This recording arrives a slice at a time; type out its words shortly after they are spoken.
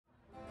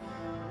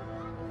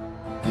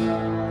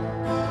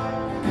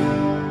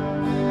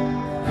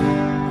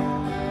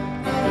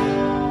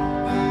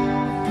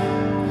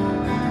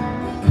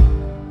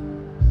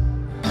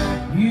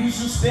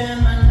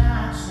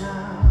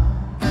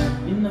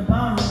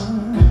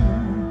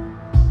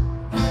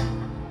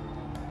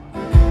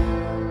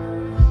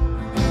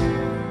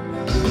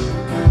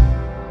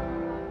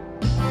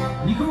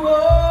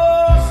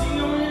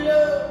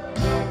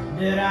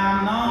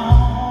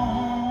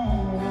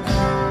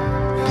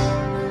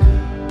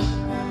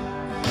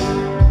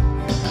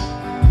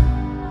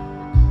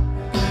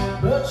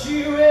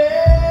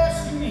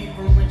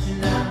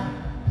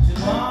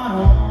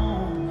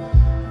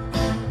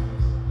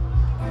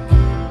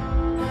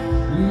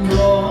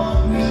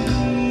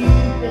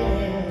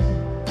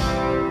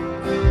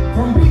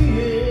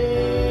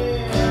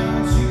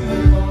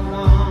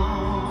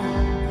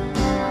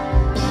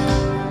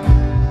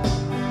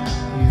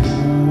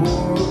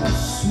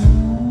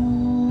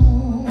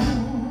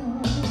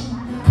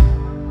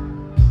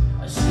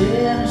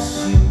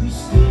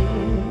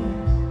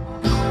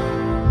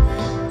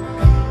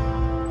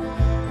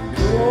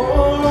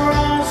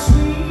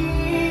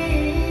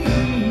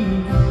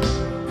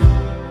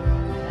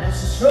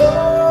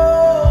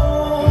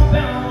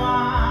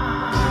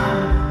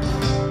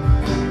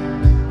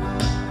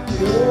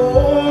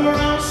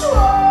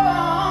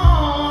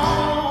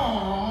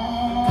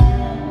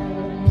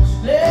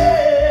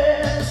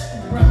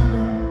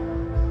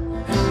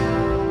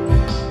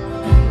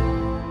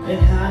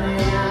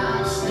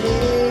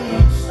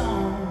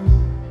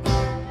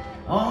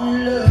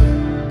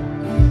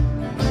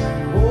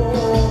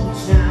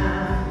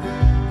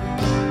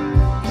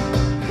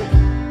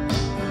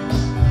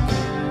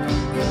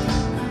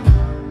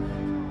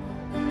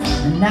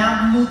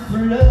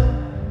love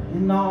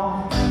in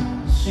all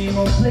the same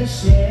old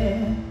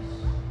places.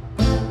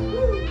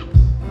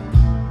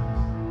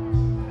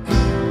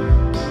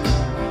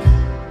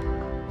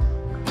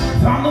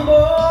 From the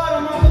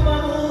bottom of the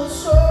mother's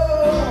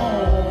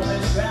soul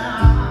is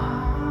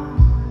ground.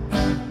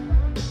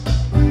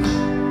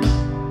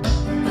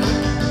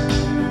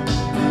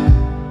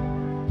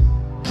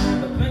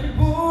 But when you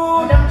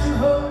pull down to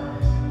her,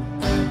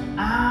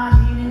 I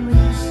didn't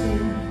really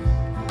stay.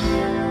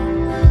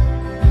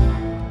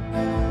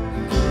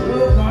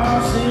 Oh,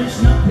 'cause there's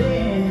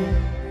nothing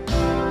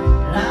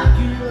like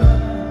your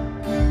love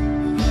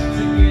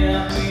to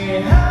get me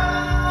high.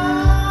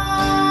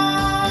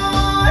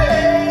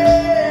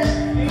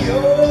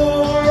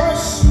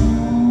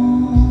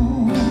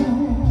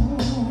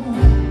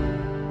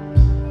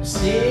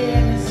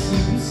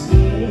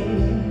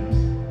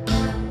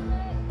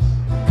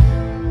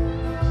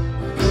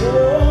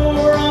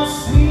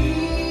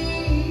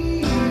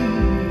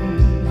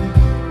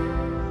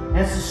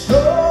 As a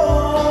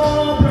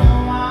strawberry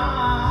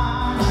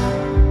wine,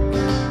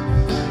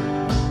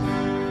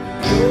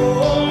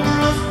 you're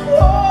as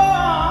warm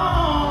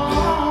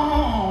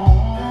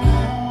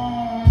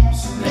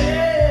as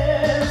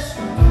bliss.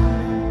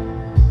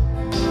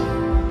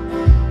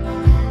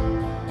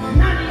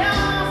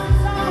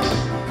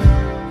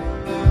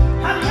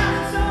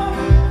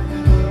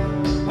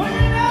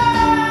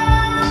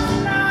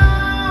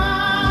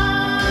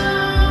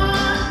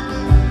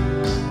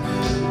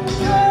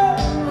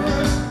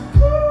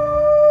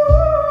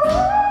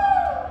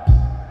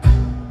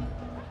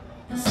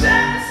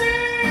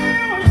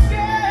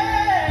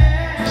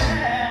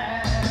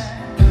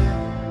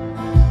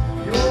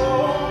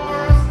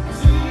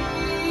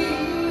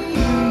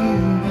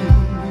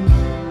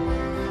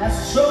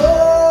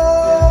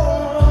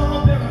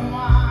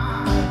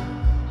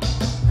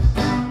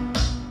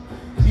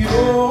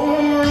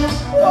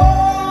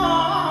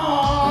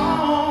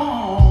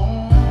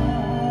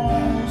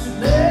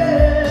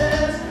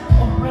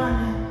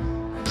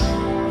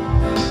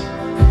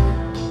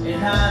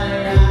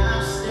 Honey,